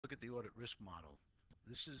audit risk model.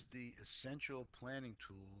 This is the essential planning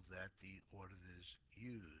tool that the auditors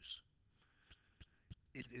use.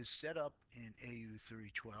 It is set up in AU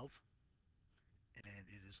 312 and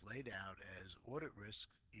it is laid out as audit risk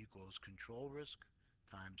equals control risk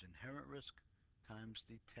times inherent risk times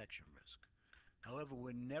detection risk. However,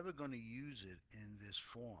 we're never going to use it in this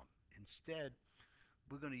form. Instead,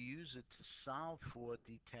 we're going to use it to solve for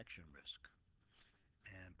detection risk.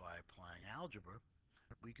 And by applying algebra,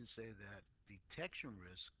 we can say that detection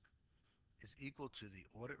risk is equal to the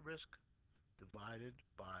audit risk divided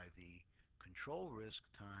by the control risk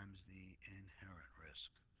times the inherent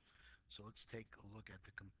risk. So let's take a look at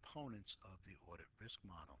the components of the audit risk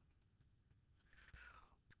model.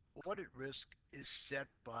 Audit risk is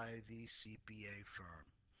set by the CPA firm,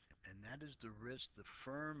 and that is the risk the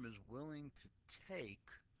firm is willing to take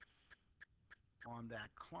on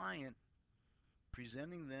that client,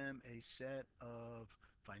 presenting them a set of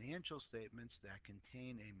financial statements that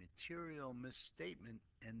contain a material misstatement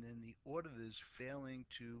and then the auditors failing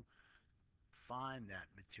to find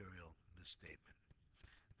that material misstatement.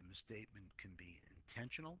 The misstatement can be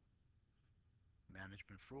intentional,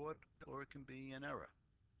 management fraud, or it can be an error.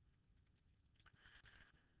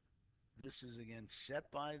 This is again set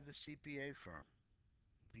by the CPA firm.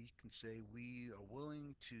 We can say we are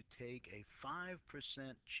willing to take a 5%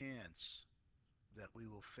 chance that we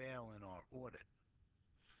will fail in our audit.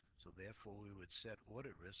 So therefore we would set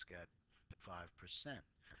audit risk at 5%.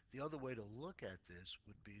 The other way to look at this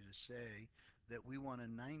would be to say that we want a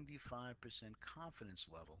 95% confidence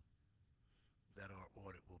level that our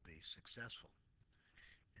audit will be successful.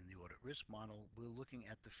 In the audit risk model, we're looking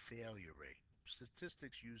at the failure rate.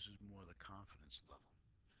 Statistics uses more the confidence level.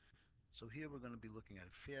 So here we're going to be looking at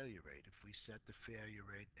a failure rate. If we set the failure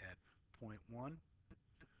rate at 0.1,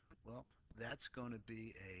 well, that's going to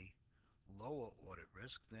be a lower audit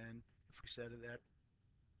risk than if we set it at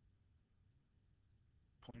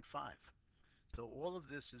 0.5. So all of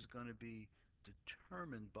this is going to be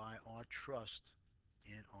determined by our trust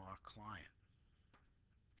in our client.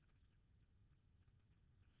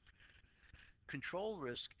 Control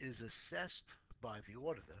risk is assessed by the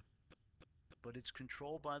auditor, but it's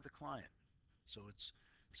controlled by the client. So it's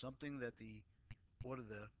something that the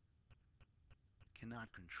auditor cannot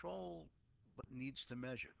control but needs to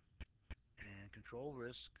measure. And control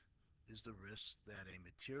risk is the risk that a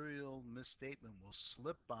material misstatement will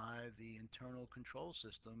slip by the internal control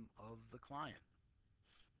system of the client.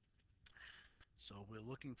 So we're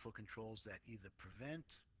looking for controls that either prevent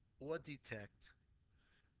or detect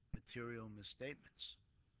material misstatements.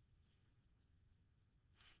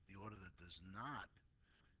 The auditor does not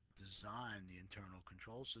design the internal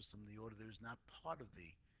control system. The auditor is not part of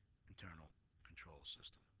the internal control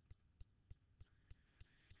system.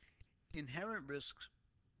 Inherent risks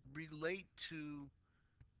relate to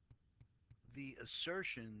the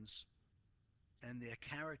assertions and their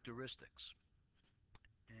characteristics,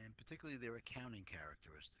 and particularly their accounting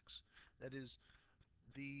characteristics. That is,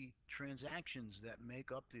 the transactions that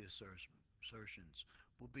make up the assertions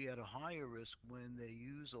will be at a higher risk when they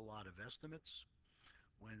use a lot of estimates,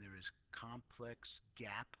 when there is complex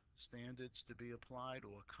GAAP standards to be applied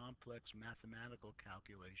or complex mathematical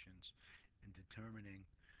calculations in determining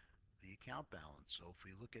the account balance. So if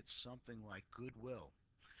we look at something like goodwill,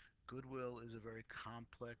 goodwill is a very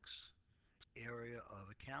complex area of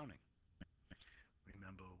accounting.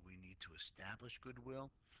 Remember, we need to establish goodwill.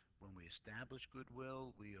 When we establish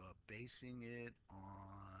goodwill, we are basing it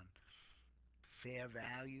on fair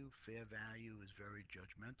value. Fair value is very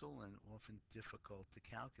judgmental and often difficult to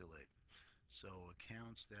calculate. So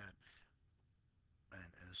accounts that and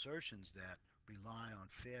assertions that rely on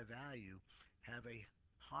fair value have a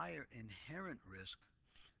higher inherent risk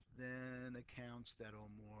than accounts that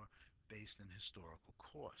are more based in historical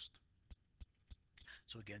cost.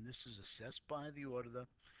 So again, this is assessed by the auditor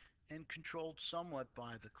and controlled somewhat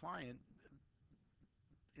by the client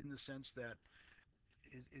in the sense that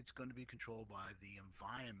it's going to be controlled by the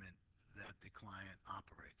environment that the client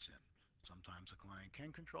operates in. Sometimes the client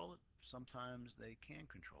can control it, sometimes they can't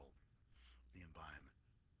control the environment.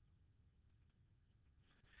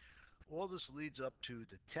 All this leads up to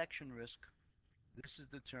detection risk. This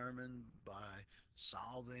is determined by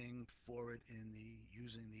solving for it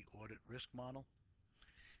using the audit risk model.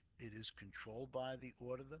 It is controlled by the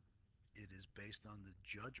auditor. It is based on the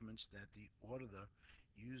judgments that the auditor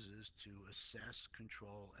uses to assess,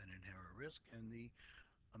 control, and inherent risk and the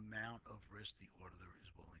amount of risk the auditor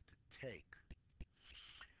is willing to take.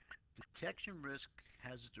 Detection risk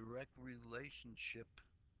has a direct relationship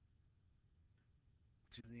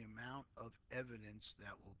to the amount of evidence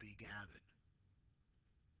that will be gathered.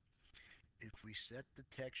 If we set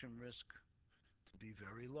detection risk to be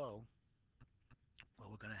very low,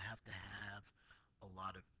 well, we're going to have a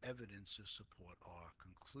lot of evidence to support our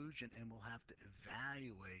conclusion, and we'll have to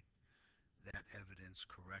evaluate that evidence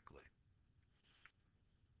correctly.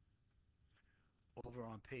 Over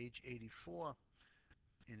on page 84,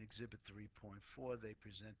 in Exhibit 3.4, they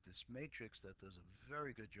present this matrix that does a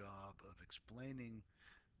very good job of explaining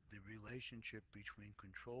the relationship between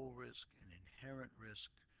control risk and inherent risk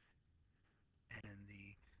and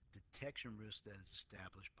the detection risk that is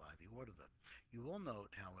established by the auditor. You will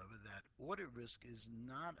note, however, that audit risk is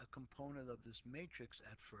not a component of this matrix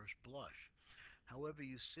at first blush. However,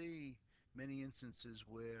 you see many instances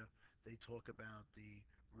where they talk about the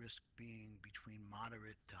risk being between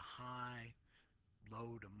moderate to high,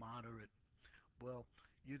 low to moderate. Well,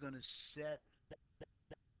 you're going to set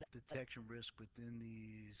detection risk within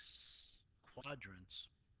these quadrants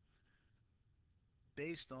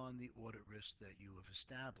based on the audit risk that you have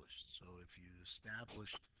established. So if you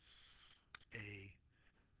established a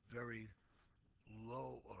very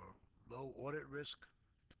low audit risk,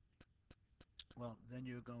 well, then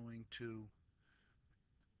you're going to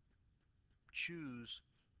choose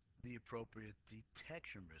the appropriate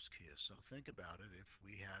detection risk here. So think about it. If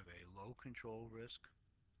we have a low control risk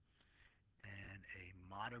and a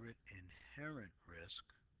moderate inherent risk,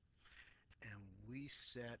 and we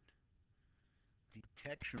set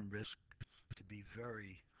detection risk to be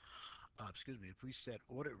if we set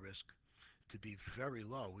audit risk to be very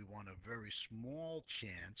low, we want a very small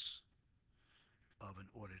chance of an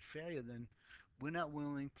audit failure, then we're not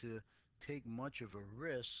willing to take much of a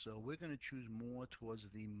risk, so we're going to choose more towards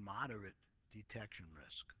the moderate detection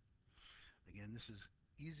risk. Again, this is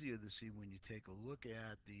easier to see when you take a look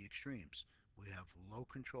at the extremes. We have low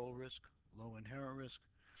control risk, low inherent risk.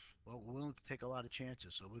 Well, we're willing to take a lot of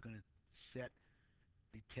chances, so we're going to set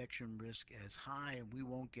detection risk as high, and we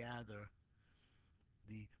won't gather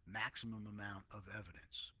the maximum amount of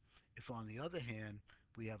evidence. If, on the other hand,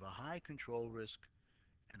 we have a high control risk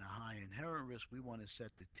and a high inherent risk, we want to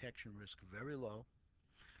set detection risk very low,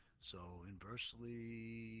 so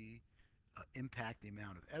inversely impact the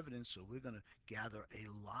amount of evidence, so we're going to gather a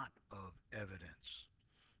lot of evidence.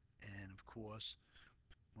 And of course,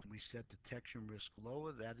 when we set detection risk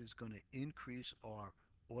lower, that is going to increase our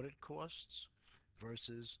audit costs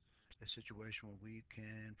versus a situation where we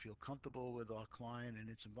can feel comfortable with our client and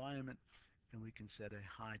its environment, and we can set a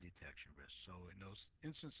high detection risk. So in those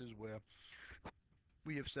instances where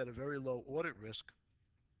we have set a very low audit risk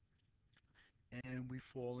and we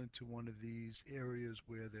fall into one of these areas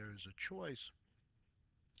where there is a choice,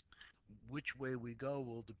 which way we go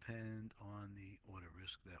will depend on the audit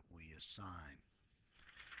risk that we assign.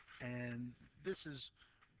 And this is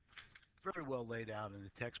very well laid out in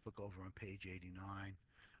the textbook over on page 89.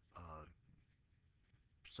 Uh,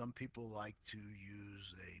 some people like to use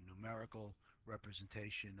a numerical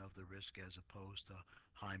representation of the risk as opposed to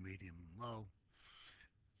high, medium, and low.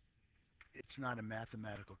 It's not a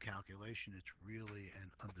mathematical calculation. It's really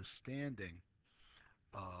an understanding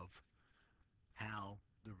of how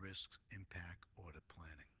the risks impact audit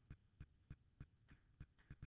planning.